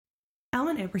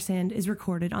on Ampersand is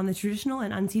recorded on the traditional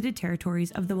and unceded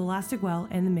territories of the Wolastoqwell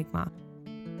and the Mi'kmaq.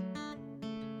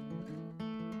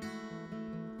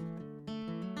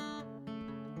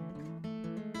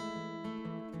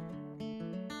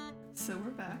 So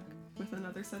we're back with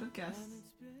another set of guests.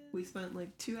 We spent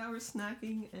like 2 hours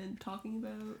snacking and talking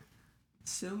about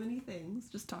so many things,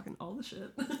 just talking all the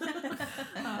shit.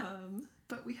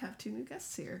 But we have 2 new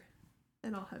guests here,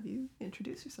 and I'll have you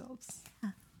introduce yourselves.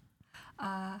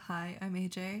 Hi, I'm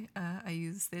AJ. I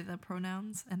use they, them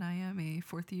pronouns, and I am a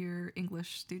 4th year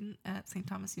English student at St.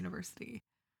 Thomas University.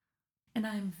 And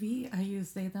I'm V. I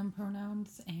use they, them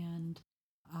pronouns, and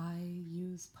I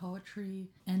use poetry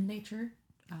and nature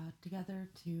together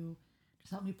to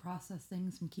just help me process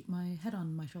things and keep my head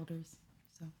on my shoulders.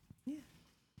 So, yeah.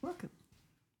 Welcome.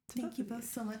 Thank you both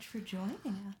so much for joining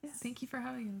us. Yes. Thank you for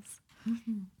having us.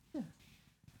 mm-hmm. Yeah.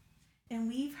 And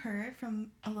we've heard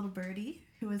from a little birdie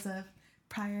who was a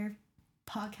prior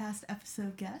podcast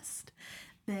episode guest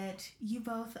that you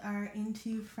both are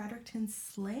into Fredericton's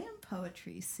slam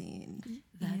poetry scene.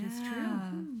 That is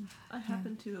true. I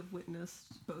happen to have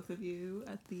witnessed both of you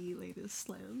at the latest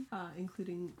slam,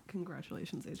 including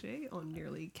congratulations, AJ, on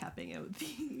nearly capping out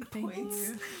the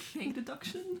points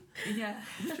deduction. Yeah,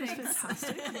 Which was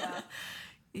fantastic.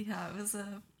 Yeah, it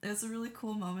was a really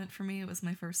cool moment for me. It was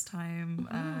my first time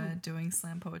doing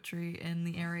slam poetry in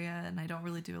the area, and I don't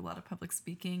really do a lot of public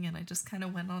speaking, and I just kind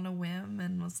of went on a whim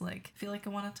and was like, I feel like I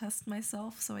want to test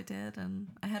myself, so I did, and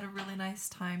I had a really nice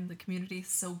time. The community is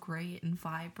so great and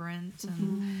vibrant,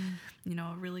 and you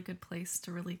know, a really good place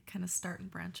to really kind of start and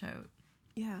branch out.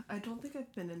 Yeah, I don't think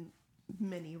I've been in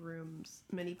many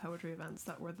poetry events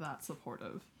that were that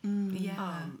supportive.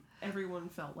 Everyone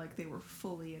felt like they were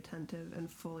fully attentive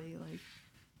and fully like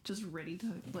just ready to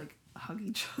like hug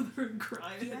each other and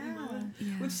cry at any moment,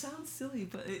 which sounds silly,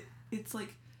 but it's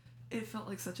like it felt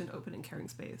like such an open and caring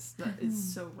space that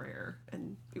is so rare,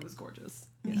 and it was gorgeous.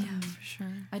 Yeah, for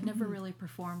sure. I'd never really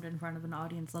performed in front of an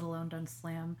audience, let alone done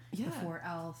slam before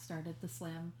Al started the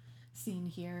slam scene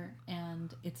here,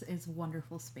 and it's a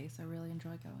wonderful space. I really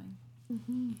enjoy going.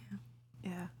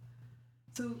 Yeah.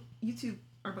 So you 2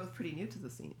 are both pretty new to the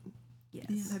scene.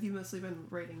 Yes. Have you mostly been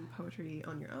writing poetry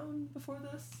on your own before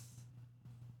this?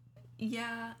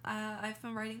 Yeah, I've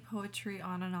been writing poetry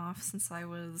on and off since I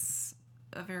was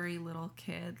a very little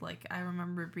kid. Like, I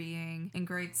remember being in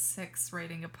grade 6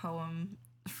 writing a poem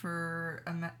for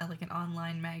like an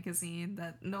online magazine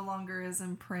that no longer is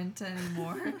in print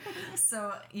anymore.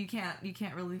 So you can't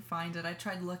really find it. I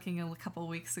tried looking a couple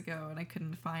weeks ago and I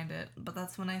couldn't find it, but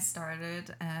that's when I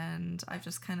started, and I've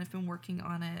just kind of been working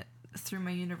on it through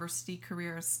my university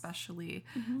career, especially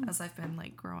as I've been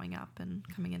like growing up and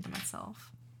coming into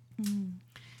myself.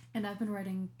 And I've been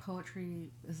writing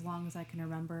poetry as long as I can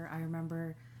remember. I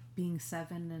remember being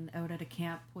 7 and out at a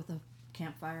camp with a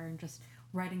campfire and just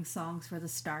writing songs for the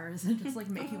stars and just like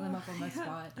making them up on the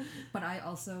spot. But I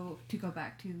also, to go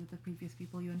back to the previous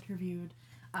people you interviewed,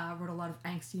 wrote a lot of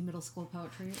angsty middle school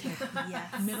poetry.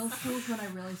 Like, middle school is when I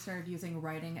really started using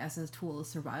writing as a tool of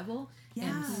survival.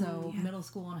 And so middle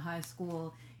school and high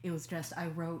school, it was just I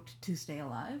wrote to stay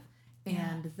alive.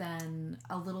 And then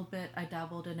a little bit I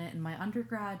dabbled in it in my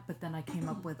undergrad, but then I came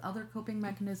up with other coping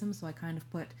mechanisms, so I kind of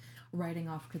put writing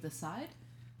off to the side.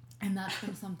 And that's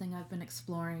been something I've been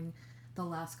exploring the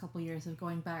last couple years, of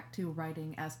going back to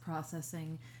writing as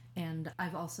processing. And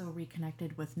I've also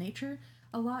reconnected with nature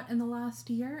a lot in the last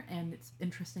year, and it's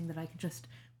interesting that I could just,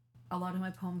 a lot of my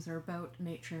poems are about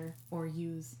nature or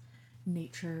use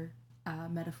nature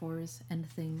metaphors and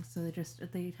things, so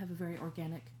they have a very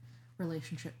organic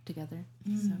relationship together.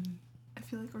 So I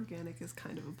feel like organic is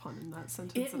kind of a pun in that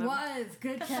sentence. It was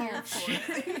good catch.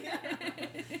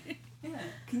 Yeah.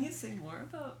 Can you say more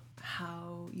about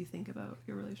how you think about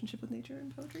your relationship with nature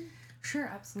and poetry? Sure,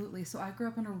 absolutely. So I grew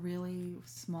up in a really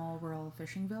small rural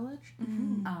fishing village.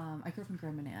 I grew up in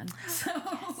Grimmanan. So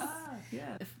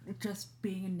if just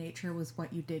being in nature was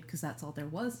what you did because that's all there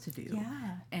was to do.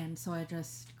 Yeah. And so I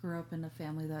just grew up in a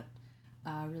family that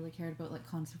really cared about like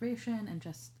conservation and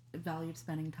just valued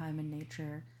spending time in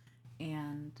nature.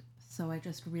 And so I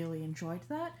just really enjoyed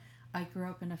that. I grew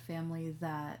up in a family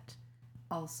that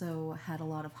also had a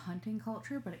lot of hunting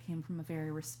culture, but it came from a very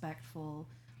respectful,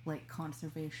 like,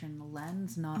 conservation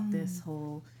lens, not this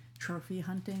whole trophy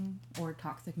hunting or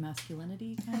toxic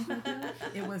masculinity kind of idea.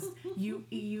 It was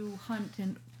you hunt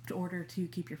in order to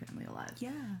keep your family alive.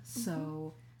 Yeah.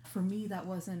 So for me, that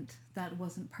wasn't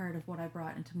part of what I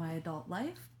brought into my adult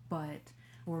life, but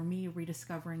for me,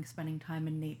 rediscovering spending time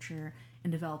in nature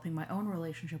and developing my own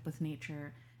relationship with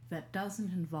nature that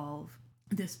doesn't involve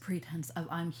this pretense of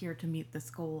I'm here to meet this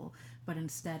goal, but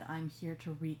instead I'm here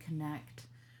to reconnect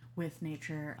with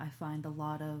nature. I find a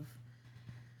lot of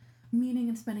meaning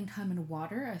in spending time in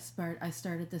water. I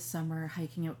started this summer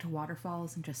hiking out to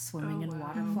waterfalls and just swimming in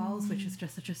waterfalls, which is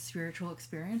just such a spiritual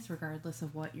experience regardless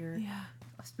of what your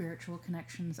spiritual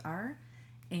connections are.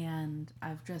 And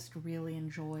I've just really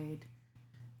enjoyed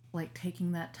like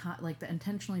taking that time, like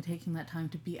intentionally taking that time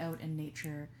to be out in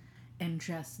nature and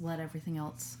just let everything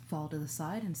else fall to the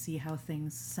side and see how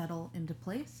things settle into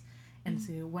place. And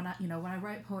so when I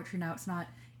write poetry now, it's not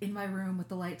in my room with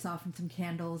the lights off and some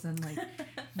candles and like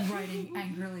writing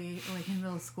angrily like in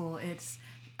middle school. It's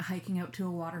hiking out to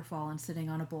a waterfall and sitting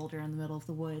on a boulder in the middle of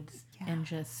the woods and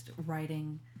just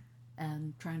writing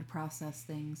and trying to process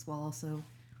things while also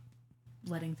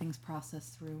letting things process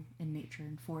through in nature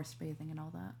and forest bathing and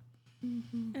all that.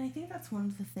 And I think that's one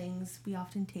of the things we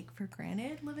often take for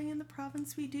granted living in the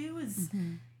province we do is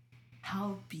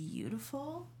how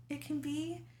beautiful it can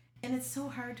be. And it's so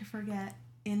hard to forget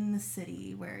in the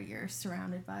city where you're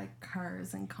surrounded by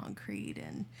cars and concrete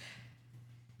and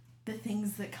the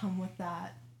things that come with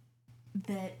that,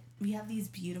 that we have these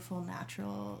beautiful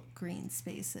natural green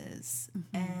spaces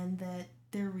and that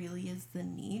there really is the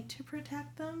need to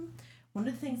protect them. One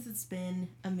of the things that's been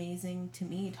amazing to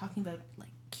me, talking about like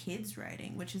kids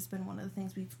writing, which has been one of the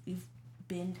things we've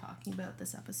been talking about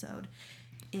this episode,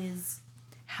 is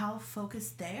how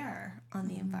focused they are on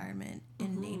the environment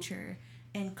and nature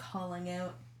and calling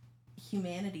out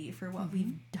humanity for what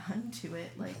we've done to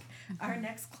it. Like our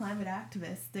next climate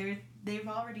activists, they've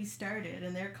already started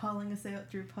and they're calling us out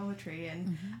through poetry,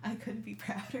 and I couldn't be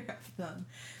prouder of them.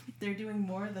 They're doing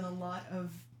more than a lot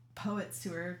of poets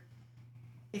who are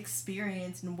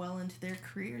experienced and well into their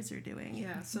careers are doing.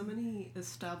 Yeah, so many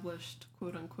established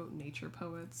quote-unquote nature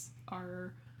poets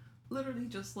are literally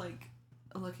just like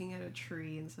looking at a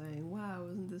tree and saying, wow,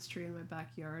 isn't this tree in my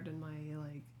backyard and my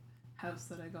like house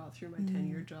that I got through my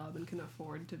 10-year job and can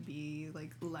afford to be like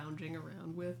lounging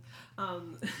around with,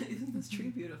 isn't this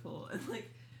tree beautiful? And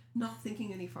like not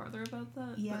thinking any farther about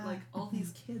that. But like all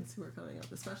these kids who are coming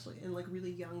up, especially, and like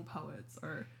really young poets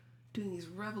are doing these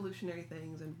revolutionary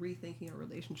things and rethinking our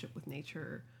relationship with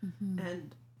nature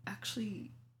and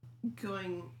actually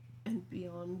going and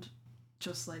beyond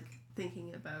just like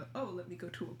thinking about, oh, let me go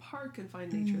to a park and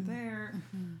find nature there.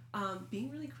 Being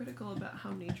really critical about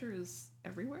how nature is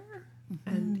everywhere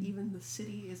and even the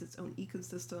city is its own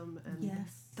ecosystem, and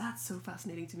that's so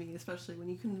fascinating to me, especially when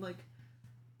you can like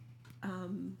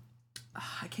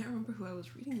I can't remember who I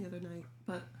was reading the other night,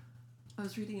 but I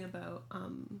was reading about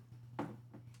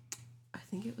I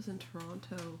think it was in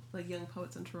Toronto, like young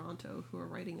poets in Toronto who are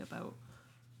writing about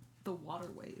the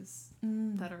waterways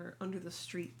that are under the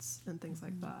streets and things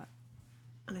like that.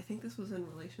 And I think this was in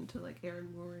relation to like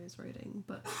Erin Murray's writing,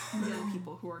 but young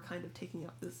people who are kind of taking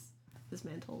up this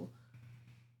mantle.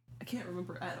 I can't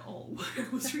remember at all where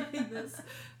I was reading this.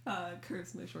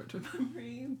 Curves my short-term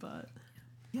memory, but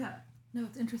yeah. No,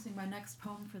 it's interesting. My next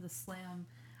poem for the slam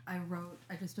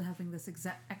I just been having this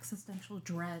existential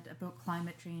dread about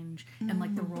climate change and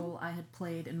like the role I had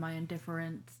played in my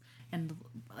indifference. And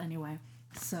anyway,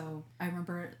 so I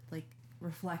remember like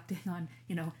reflecting on,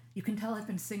 you can tell I've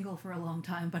been single for a long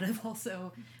time, but I've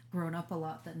also grown up a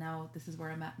lot, that now this is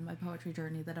where I'm at in my poetry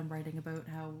journey, that I'm writing about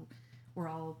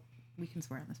how we can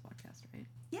swear on this podcast, right?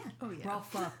 Yeah. Oh yeah. We're all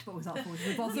fucked, but we've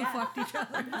also fucked each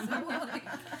other. So like,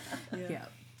 yeah.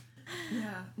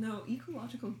 Yeah, no,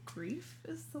 ecological grief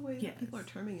is the way that people are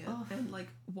terming it. Oh. And like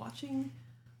watching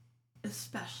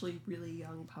especially really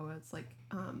young poets, like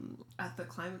at the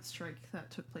climate strike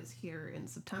that took place here in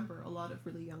September, a lot of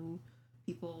really young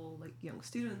people, like young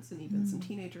students and even some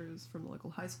teenagers from the local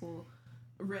high school,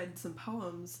 read some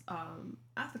poems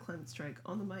at the climate strike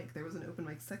on the mic. There was an open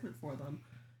mic segment for them,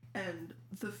 and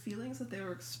the feelings that they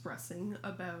were expressing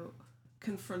about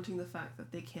confronting the fact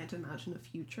that they can't imagine a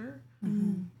future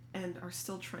and are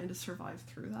still trying to survive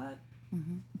through that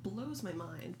blows my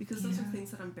mind, because those are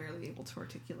things that I'm barely able to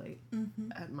articulate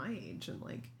at my age, and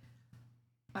like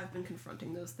I've been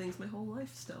confronting those things my whole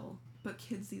life still. But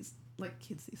kids these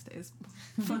days,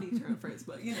 funny turn of phrase,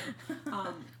 but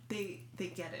they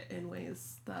get it in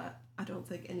ways that I don't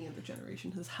think any other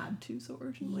generation has had to so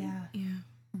urgently.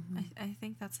 I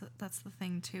think that's the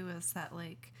thing too, is that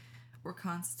like we're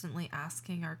constantly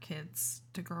asking our kids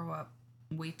to grow up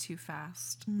way too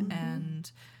fast, and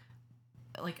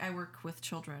like I work with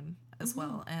children as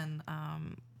well, and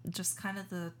just kind of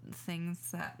the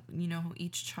things that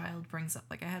each child brings up.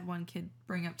 Like I had one kid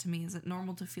bring up to me, is it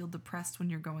normal to feel depressed when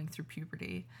you're going through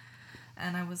puberty?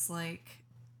 And I was like,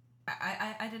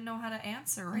 I didn't know how to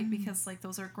answer, right? Because, like,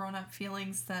 those are grown-up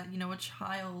feelings that, you know, a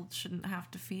child shouldn't have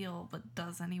to feel, but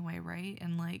does anyway, right?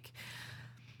 And, like,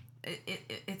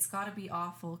 it's got to be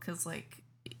awful because, like,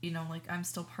 you know, like, I'm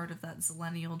still part of that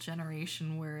zillennial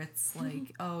generation where it's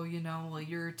like, oh, you know, well,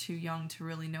 you're too young to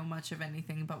really know much of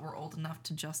anything, but we're old enough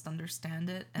to just understand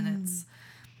it. And it's,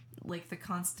 like, the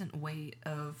constant weight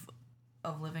of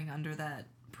living under that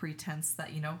pretense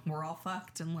that, you know, we're all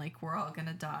fucked and, like, we're all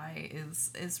gonna die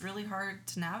is really hard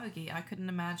to navigate. I couldn't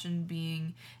imagine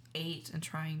being 8 and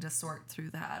trying to sort through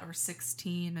that, or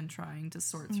 16 and trying to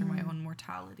sort through my own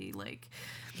mortality. Like,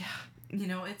 you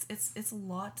know, it's a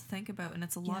lot to think about, and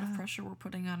it's a lot of pressure we're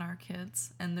putting on our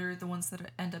kids, and they're the ones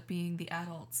that end up being the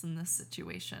adults in this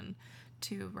situation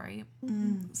too, right?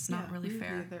 It's not really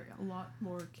fair. They're a lot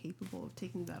more capable of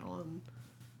taking that on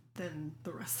than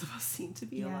the rest of us seem to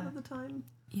be a lot of the time.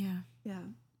 Yeah.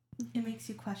 It makes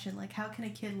you question, like, how can a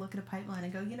kid look at a pipeline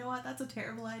and go, you know what, that's a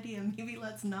terrible idea, maybe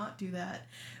let's not do that,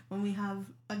 when we have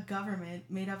a government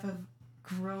made up of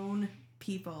grown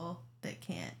people that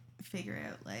can't figure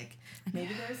out, like,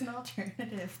 maybe there's an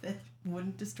alternative that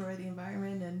wouldn't destroy the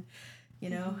environment and, you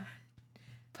know,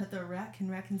 put the rec in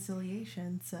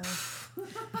reconciliation. So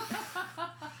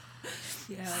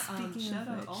shout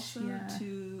out also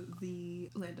to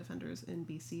the land defenders in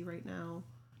BC right now.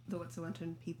 The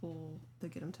Wet'suwet'en people, the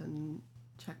Gidimt'en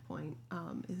checkpoint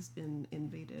has been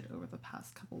invaded over the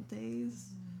past couple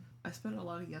days. I spent a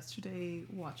lot of yesterday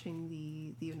watching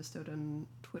the Unistoten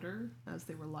Twitter as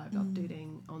they were live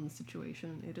updating on the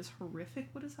situation. It is horrific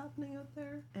what is happening out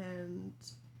there, and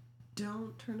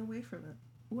don't turn away from it.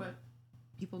 What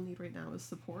people need right now is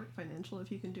support, financial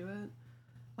if you can do it.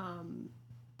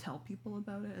 Tell people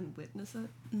about it and witness it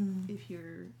if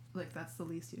you're, like, that's the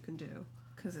least you can do,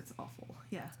 because it's awful.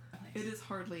 It is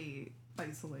hardly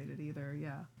isolated either.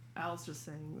 Al's just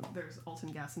saying there's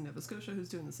Alton Gas in Nova Scotia who's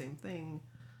doing the same thing.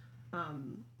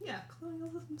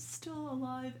 Colonialism's still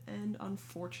alive and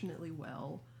unfortunately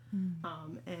well,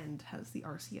 and has the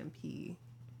RCMP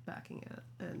backing it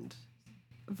and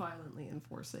violently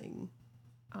enforcing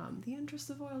the interests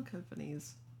of oil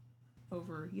companies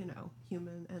over, you know,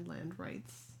 human and land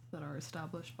rights that are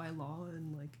established by law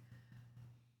and, like,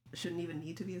 shouldn't even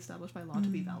need to be established by law to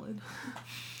be valid.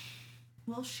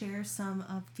 We'll share some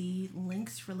of the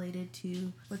links related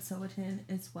to Wet'suwet'en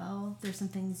as well. There's some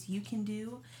things you can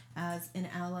do as an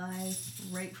ally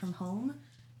right from home,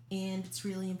 and it's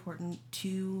really important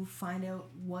to find out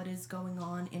what is going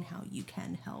on and how you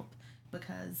can help,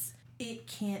 because it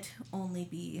can't only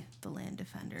be the land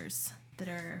defenders that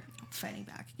are fighting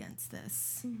back against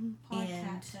this.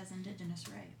 Podcat says Indigenous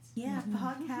rights. Yeah,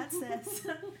 Podcat says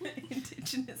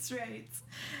Indigenous rights.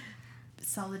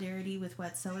 Solidarity with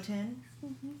Wet'suwet'en,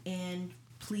 and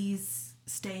please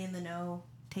stay in the know.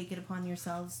 Take it upon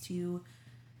yourselves to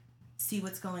see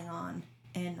what's going on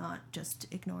and not just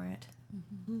ignore it.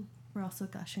 We're also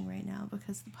gushing right now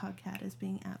because the podcat is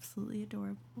being absolutely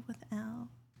adorable with Al.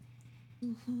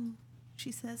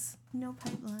 She says, no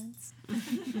pipelines.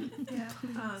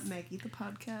 Maggie the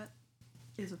podcat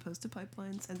is opposed to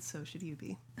pipelines, and so should you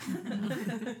be.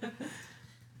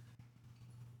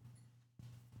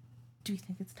 Do you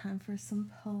think it's time for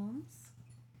some poems?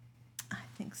 I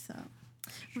think so.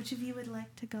 Which of you would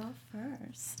like to go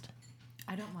first?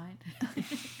 I don't mind.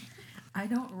 I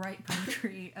don't write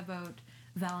poetry about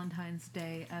Valentine's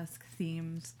Day-esque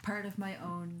themes. Part of my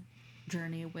own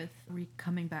journey with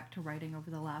coming back to writing over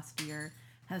the last year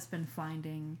has been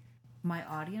finding my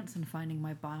audience and finding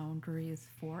my boundaries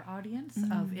for audience.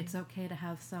 Of it's okay to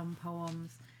have some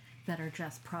poems that are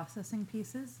just processing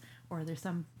pieces, or there's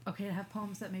some okay to have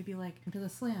poems that maybe like into the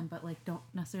slam but like don't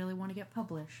necessarily want to get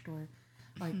published, or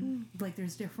like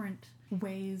there's different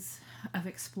ways of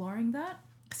exploring that.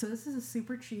 So this is a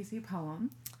super cheesy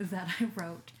poem that I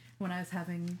wrote when I was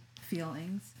having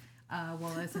feelings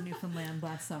while I was in Newfoundland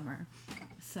last summer.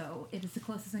 So it is the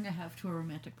closest thing I have to a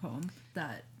romantic poem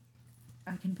that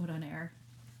I can put on air.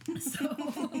 So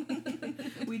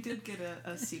we did get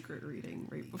a secret reading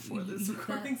right before this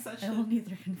recording session. I will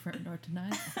neither confirm nor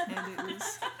deny. And it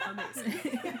was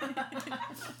amazing.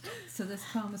 So this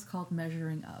poem is called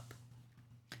Measuring Up.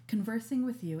 Conversing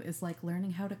with you is like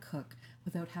learning how to cook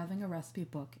without having a recipe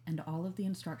book, and all of the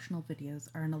instructional videos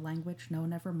are in a language no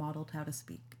one ever modeled how to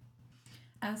speak.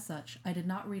 As such, I did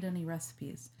not read any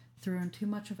recipes, threw in too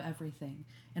much of everything,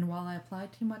 and while I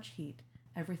applied too much heat,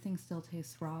 everything still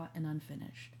tastes raw and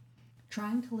unfinished.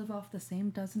 Trying to live off the same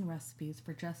dozen recipes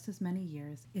for just as many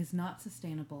years is not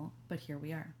sustainable, but here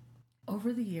we are.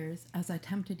 Over the years, as I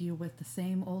tempted you with the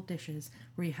same old dishes,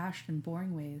 rehashed in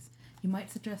boring ways, you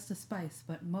might suggest a spice,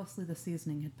 but mostly the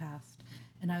seasoning had passed,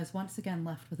 and I was once again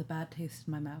left with a bad taste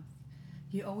in my mouth.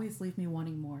 You always leave me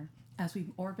wanting more, as we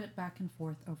orbit back and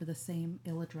forth over the same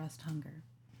ill-addressed hunger.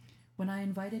 When I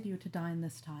invited you to dine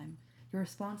this time, your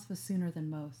response was sooner than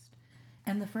most,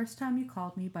 and the first time you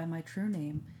called me by my true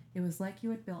name, it was like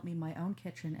you had built me my own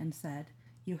kitchen and said,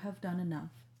 "You have done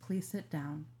enough. Please sit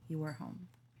down. You are home."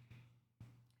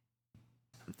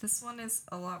 This one is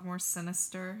a lot more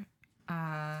sinister.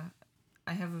 I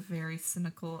have a very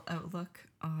cynical outlook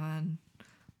on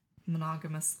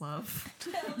monogamous love.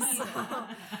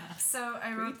 So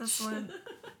I wrote this one.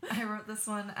 I wrote this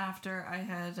one after I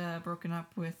had broken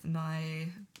up with my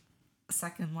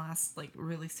second last, like,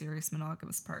 really serious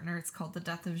monogamous partner. It's called The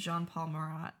Death of Jean-Paul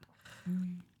Marat.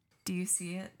 Do you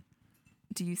see it?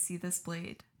 Do you see this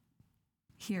blade?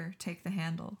 Here, take the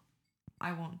handle.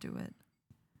 I won't do it.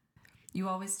 You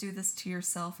always do this to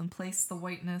yourself and place the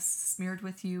whiteness smeared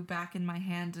with you back in my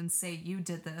hand and say, "You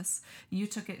did this. You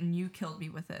took it and you killed me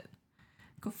with it."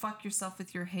 Go fuck yourself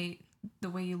with your hate, the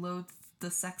way you loathed the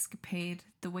sexcapade,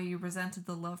 the way you resented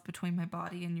the love between my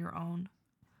body and your own.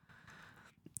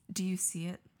 Do you see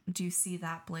it? Do you see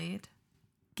that blade?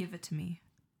 Give it to me.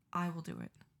 I will do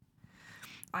it.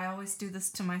 I always do this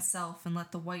to myself and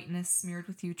let the whiteness smeared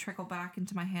with you trickle back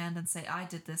into my hand and say, "I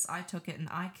did this, I took it, and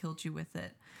I killed you with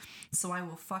it." So I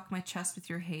will fuck my chest with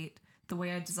your hate, the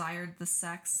way I desired the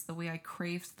sex, the way I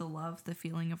craved the love, the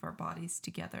feeling of our bodies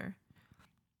together.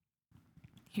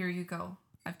 Here you go.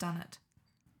 I've done it.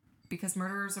 Because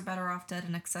murderers are better off dead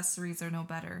and accessories are no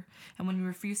better. And when you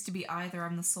refuse to be either,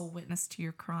 I'm the sole witness to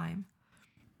your crime.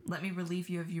 Let me relieve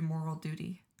you of your moral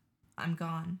duty. I'm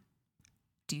gone.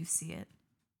 Do you see it?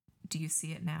 Do you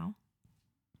see it now?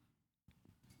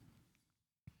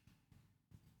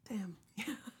 Damn.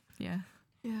 Yeah.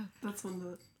 Yeah, that's one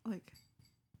that, like,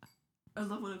 I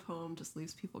love when a poem just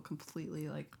leaves people completely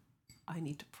like, I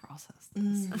need to process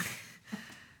this.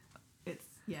 It's,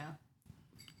 yeah.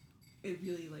 It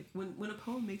really, like, when a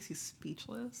poem makes you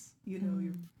speechless, you know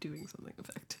you're doing something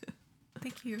effective.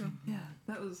 Thank you. Yeah,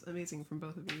 that was amazing from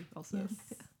both of you also. Yes.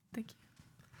 Yeah. Thank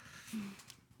you.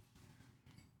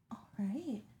 All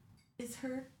right. Is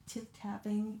her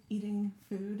tip-tapping, eating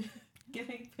food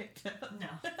getting picked up? No.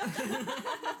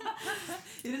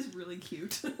 It is really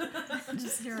cute.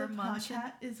 Just hear So her munching.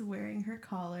 Podcat is wearing her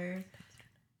collar.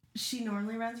 She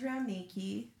normally runs around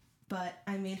naked, but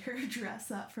I made her dress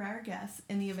up for our guests.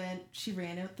 In the event, she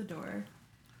ran out the door.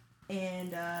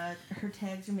 And her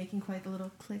tags are making quite the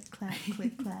little click-clack,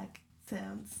 click-clack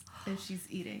sounds as she's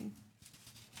eating.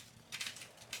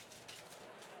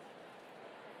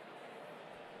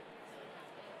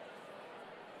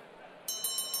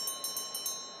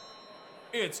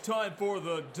 It's time for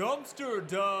the dumpster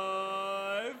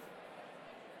dive!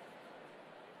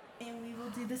 And we will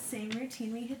do the same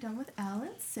routine we had done with Al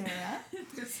and Sarah.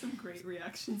 There's some great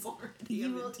reactions already. You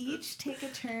I'm will into each take a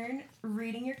turn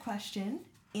reading your question,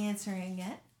 answering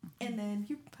it, and then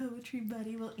your poetry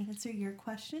buddy will answer your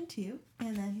question too,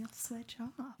 and then you'll switch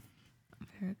off.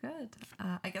 Very good.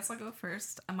 I guess I'll go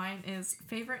first. Mine is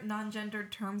favorite non-gendered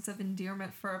terms of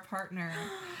endearment for a partner,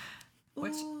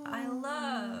 which I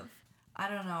love. I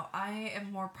don't know. I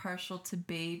am more partial to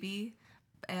baby,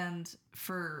 and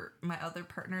for my other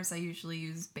partners, I usually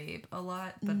use babe a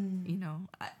lot. But you know,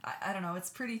 I don't know. It's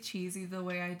pretty cheesy the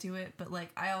way I do it. But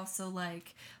like, I also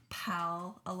like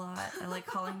pal a lot. I like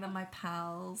calling them my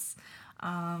pals.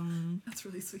 That's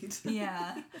really sweet.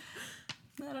 Yeah.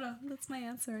 I don't know. That's my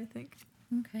answer, I think.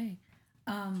 Okay.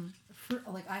 For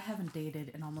like, I haven't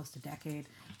dated in almost a decade,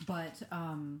 but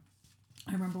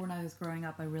I remember when I was growing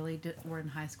up, I really did, or in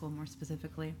high school more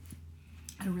specifically,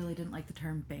 I really didn't like the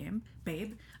term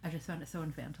babe. I just found it so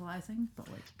infantilizing, but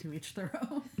like, to each their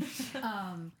own.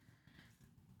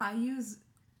 I use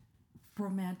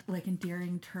like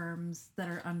endearing terms that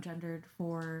are ungendered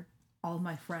for all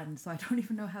my friends, so I don't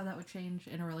even know how that would change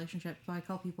in a relationship. So I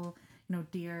call people, you know,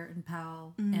 dear and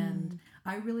pal, and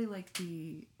I really like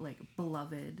the like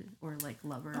beloved or like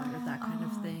lover or that kind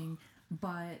of thing.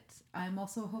 But I'm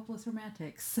also a hopeless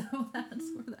romantic, so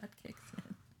that's where that kicks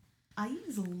in. I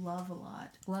use love a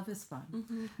lot. Love is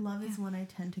fun. Love is one I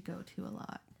tend to go to a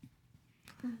lot.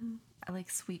 I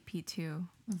like sweet pea too.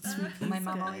 Sweet My pea's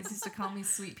mom good. always used to call me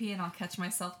sweet pea, and I'll catch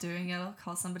myself doing it. I'll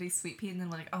call somebody sweet pea, and then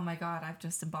like, oh my god, I've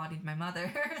just embodied my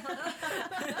mother.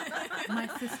 My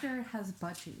sister has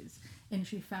budgies, and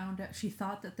she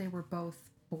thought that they were both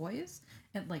boys,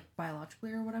 and like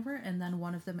biologically or whatever, and then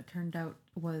one of them, it turned out,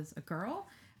 was a girl,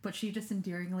 but she just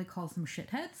endearingly calls them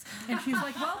shitheads, and she's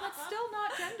like, well, that's still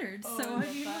not gendered, so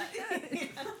I mean,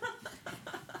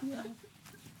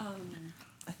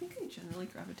 I think I generally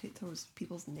gravitate towards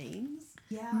people's names.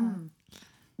 Yeah.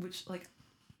 Which, like,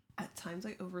 at times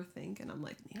I overthink and I'm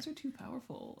like, names are too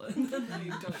powerful. And then I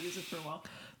don't use it for a while.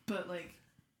 But, like,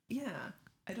 yeah,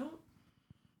 I don't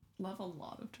love a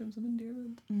lot of terms of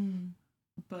endearment.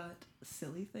 But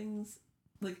silly things,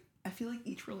 like, I feel like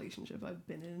each relationship I've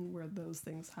been in where those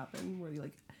things happen, where you,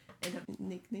 like, end up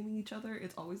nicknaming each other,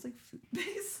 it's always, like,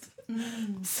 food-based.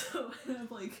 So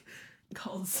I've, like,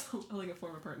 called a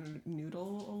former partner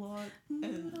Noodle a lot.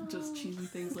 And just cheesy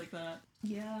things like that.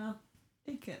 Yeah,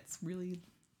 it gets really,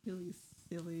 really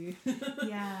silly.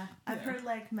 Yeah. I've heard,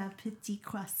 like, ma petit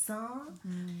croissant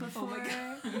before. Oh my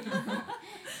God.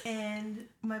 And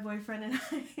my boyfriend and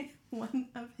I, one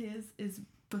of his is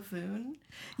buffoon.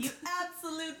 You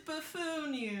absolute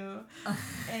buffoon, you.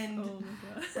 And Oh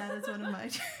my God. that is one of my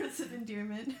terms of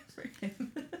endearment for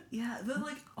him. Yeah, the,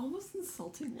 like, almost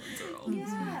insulting ones are always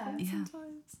Yeah. fun Yeah.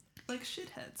 sometimes. Like,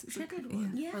 shitheads is a good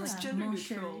one. Yeah. Or, like, Yeah. gender Mon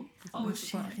neutral. chéri.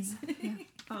 Always Mon applies. chéri.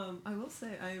 I will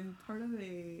say I'm part of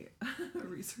a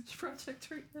research project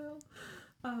right now.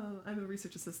 I'm a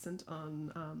research assistant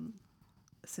on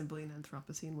Assembly and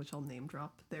Anthropocene, which I'll name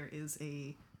drop. There is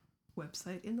a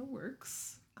website in the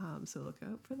works, so look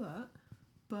out for that.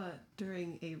 But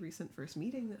during a recent first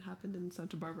meeting that happened in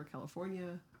Santa Barbara,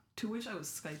 California, to which I was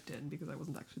Skyped in because I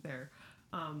wasn't actually there,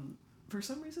 for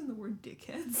some reason the word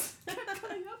dickheads kept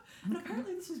coming up. And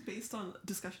apparently this was based on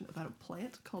discussion about a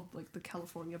plant called, like, the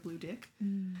California blue dick.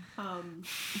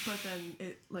 But then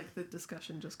it, like, the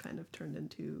discussion just kind of turned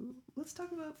into, let's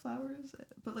talk about flowers.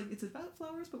 But, like, it's about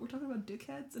flowers, but we're talking about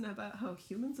dickheads and about how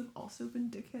humans have also been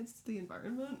dickheads to the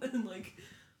environment. And, like,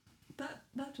 that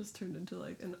just turned into,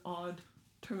 like, an odd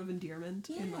term of endearment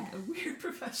in, like, a weird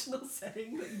professional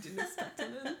setting that you didn't expect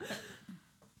it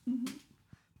in.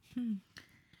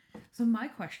 So my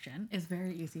question is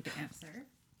very easy to answer.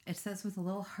 It says with a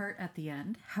little heart at the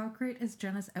end, how great is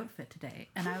Jenna's outfit today?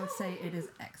 And I would say it is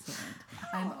excellent.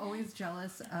 I'm always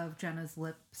jealous of Jenna's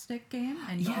lipstick game,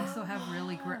 and you also have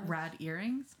really rad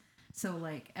earrings. So,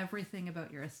 like, everything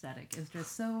about your aesthetic is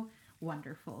just so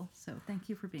wonderful. So thank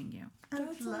you for being you. I'm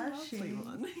That's a lovely blushing.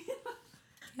 one.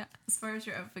 Yeah, as far as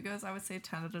your outfit goes, I would say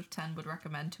 10 out of 10 would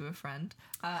recommend to a friend.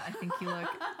 I think you look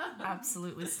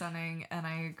absolutely stunning, and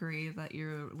I agree that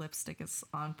your lipstick is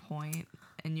on point,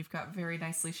 and you've got very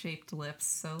nicely shaped lips,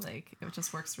 so, like, it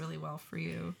just works really well for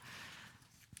you.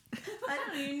 I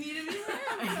don't even need to be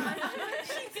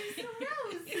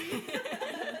wearing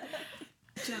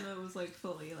Jenna was, like,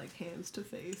 fully, like, hands to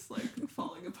face, like,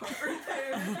 falling apart right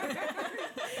there.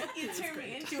 You turn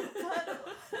me into a puddle.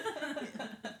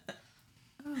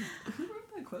 Who wrote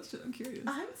that question? I'm curious.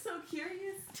 I'm so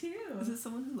curious too. Is it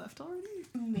someone who left already?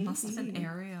 Maybe. Must have been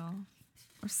Ariel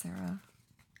or Sarah.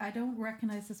 I don't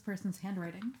recognize this person's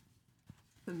handwriting.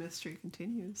 The mystery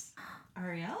continues.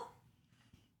 Ariel?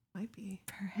 Might be.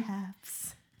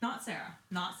 Perhaps. Not Sarah.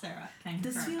 Not Sarah. Can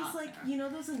This confirm, feels not like, Sarah. you know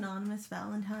those anonymous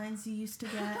Valentines you used to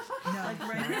get? Like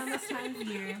right around this time of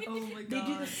year. Oh my god. They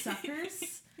do the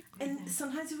suckers. And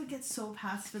sometimes it would get so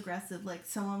passive aggressive. Like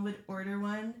someone would order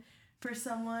one for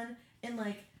someone, and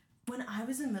like when I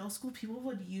was in middle school, people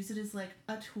would use it as like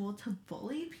a tool to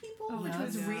bully people, which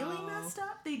was no. really messed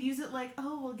up. They'd use it like,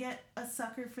 oh, we'll get a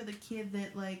sucker for the kid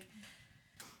that like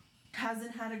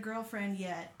hasn't had a girlfriend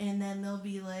yet, and then they'll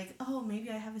be like, oh, maybe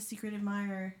I have a secret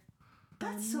admirer.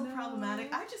 That's so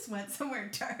problematic. I just went somewhere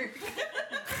dark.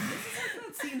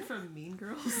 That scene from Mean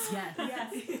Girls. Yes.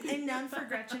 Yes, and none for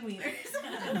Gretchen Wieners.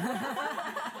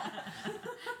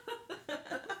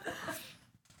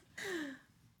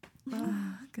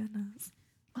 Oh, goodness.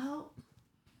 Well,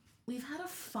 we've had a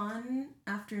fun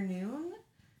afternoon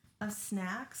of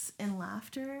snacks and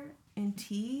laughter and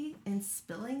tea and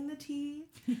spilling the tea.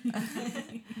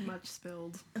 Much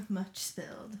spilled. Much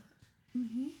spilled.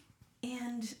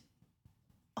 And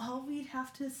all we'd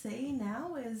have to say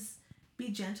now is be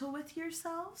gentle with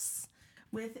yourselves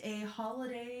with a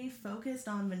holiday focused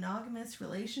on monogamous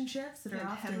relationships that are And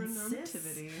often cis.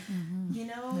 heteronormativity. You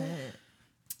know,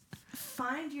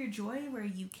 find your joy where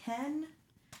you can.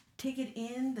 Take it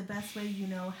in the best way you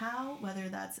know how, whether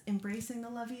that's embracing the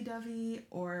lovey-dovey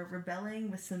or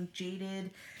rebelling with some jaded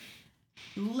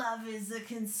love is a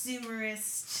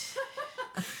consumerist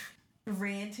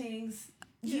rantings.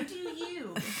 You do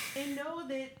you, and know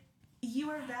that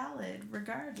you are valid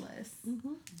regardless.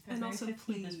 And also,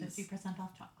 15 is please. 50%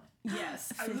 off chocolate.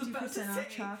 Yes, I was about to 50% say,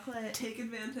 off chocolate. take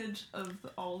advantage of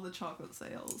all the chocolate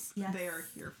sales. Yes. They are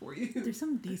here for you. There's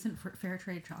some decent fair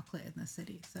trade chocolate in the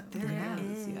city, so There There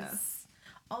is, is. yes.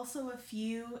 Also, a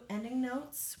few ending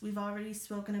notes. We've already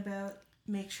spoken about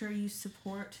make sure you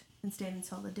support and stand in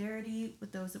solidarity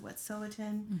with those at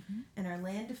Wet'suwet'en and our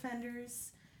land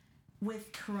defenders.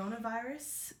 With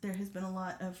coronavirus, there has been a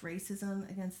lot of racism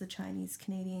against the Chinese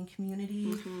Canadian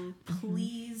community.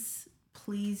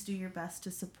 Please do your best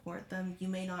to support them. You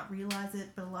may not realize it,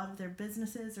 but a lot of their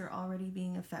businesses are already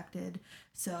being affected.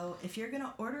 So if you're going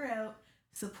to order out,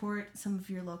 support some of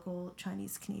your local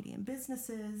Chinese Canadian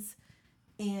businesses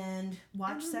and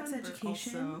watch Sex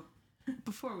Education. Also,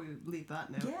 before we leave that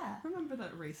note, remember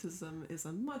that racism is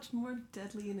a much more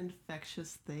deadly and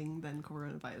infectious thing than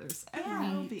coronavirus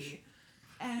ever will be.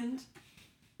 And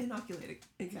inoculating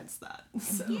against that.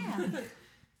 So.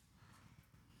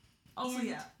 Also,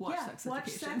 watch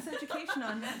Sex Education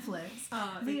on Netflix.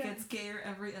 It gets gayer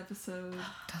every episode.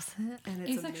 Does it? And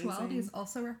it's asexuality amazing. is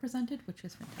also represented, which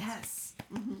is fantastic.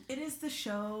 Yes. It is the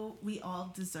show we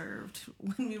all deserved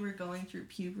when we were going through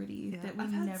puberty that we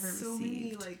I've had never so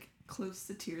received. many close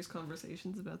to tears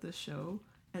conversations about this show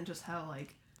and just how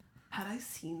had I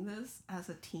seen this as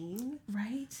a teen,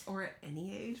 right, or at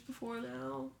any age before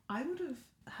now, I would have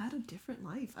had a different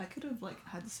life. I could have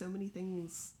had so many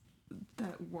things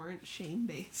that weren't shame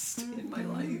based in my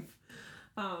life.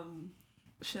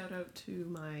 Shout out to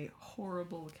my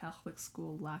horrible Catholic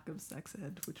school lack of sex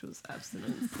ed, which was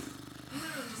abstinence.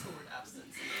 Literally just the word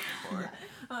abstinence before.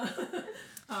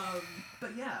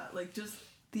 But yeah, just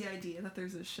the idea that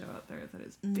there's a show out there that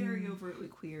is very overtly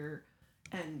queer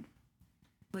and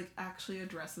actually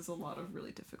addresses a lot of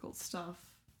really difficult stuff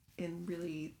in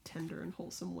really tender and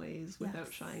wholesome ways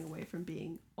without shying away from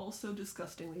being also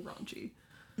disgustingly raunchy.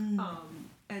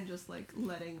 And just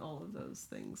letting all of those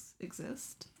things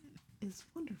exist is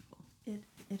wonderful. It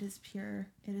is pure.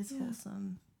 It is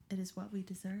wholesome. It is what we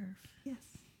deserve.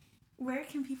 Yes. Where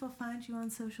can people find you on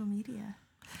social media?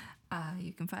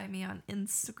 You can find me on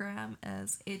Instagram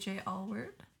as AJ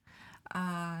Alward.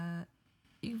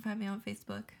 You can find me on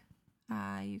Facebook.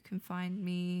 You can find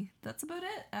me. That's about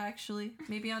it, actually.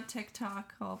 Maybe on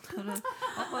TikTok. I'll put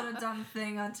a dumb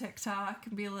thing on TikTok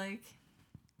and be like.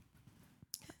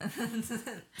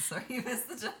 Sorry, you missed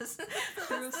the gesture.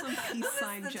 There was some peace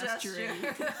sign gesturing.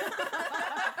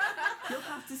 You'll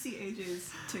have to see AJ's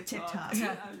TikTok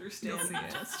to understand the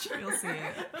gesture. You'll see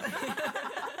it.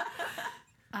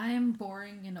 I am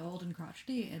boring and old and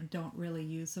crotchety and don't really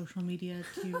use social media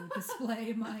to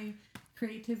display my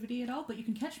creativity at all, but you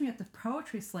can catch me at the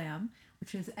Poetry Slam,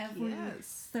 which is every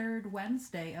third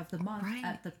Wednesday of the month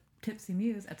at the Tipsy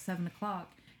Muse at 7:00,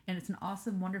 and it's an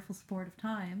awesome, wonderful, supportive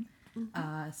time.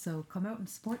 So come out and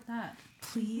support that.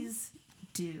 Please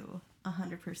do,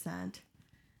 100%.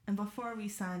 And before we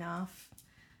sign off,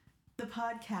 the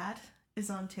podcat is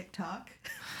on TikTok.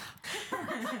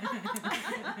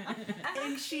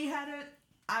 And she had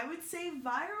I would say,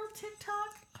 viral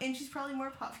TikTok, and she's probably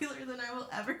more popular than I will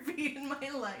ever be in my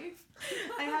life.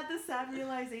 I had the sad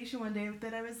realization one day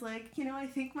that I was like, I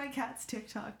think my cat's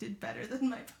TikTok did better than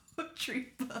my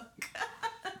poetry book.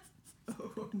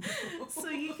 Oh, no. So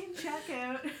you can check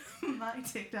out my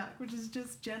TikTok, which is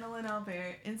just Jenna and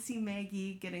Albert, and see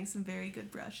Maggie getting some very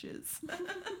good brushes.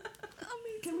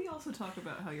 Can we also talk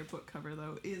about how your book cover,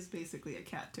 though, is basically a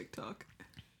cat TikTok?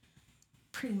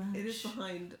 Pretty much. It is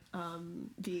behind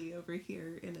V over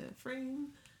here in a frame,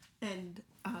 and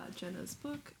Jenna's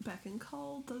book, Beck and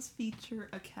Call, does feature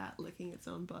a cat licking its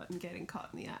own butt and getting caught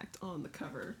in the act on the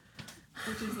cover,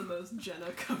 which is the most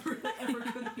Jenna cover that ever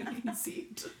could have been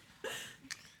conceived.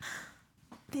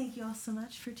 Thank you all so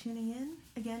much for tuning in.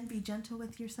 Again, be gentle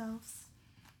with yourselves.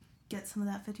 Get some of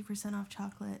that 50% off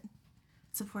chocolate.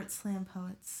 Support slam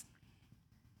poets.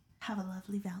 Have a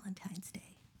lovely Valentine's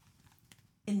Day.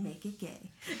 And make it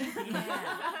gay.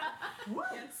 Yeah.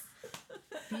 Yes.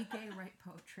 Be gay, write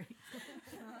poetry.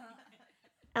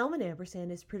 Elm and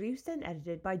Ampersand is produced and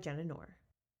edited by Jenna Knorr.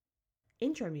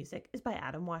 Intro music is by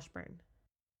Adam Washburn.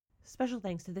 Special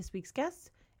thanks to this week's guests,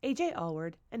 AJ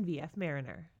Alward and V.F.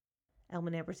 Mariner. Elm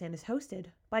and Ampersand is hosted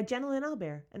by Jenna Lynn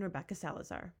Albert and Rebecca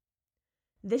Salazar.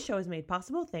 This show is made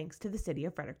possible thanks to the City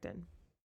of Fredericton.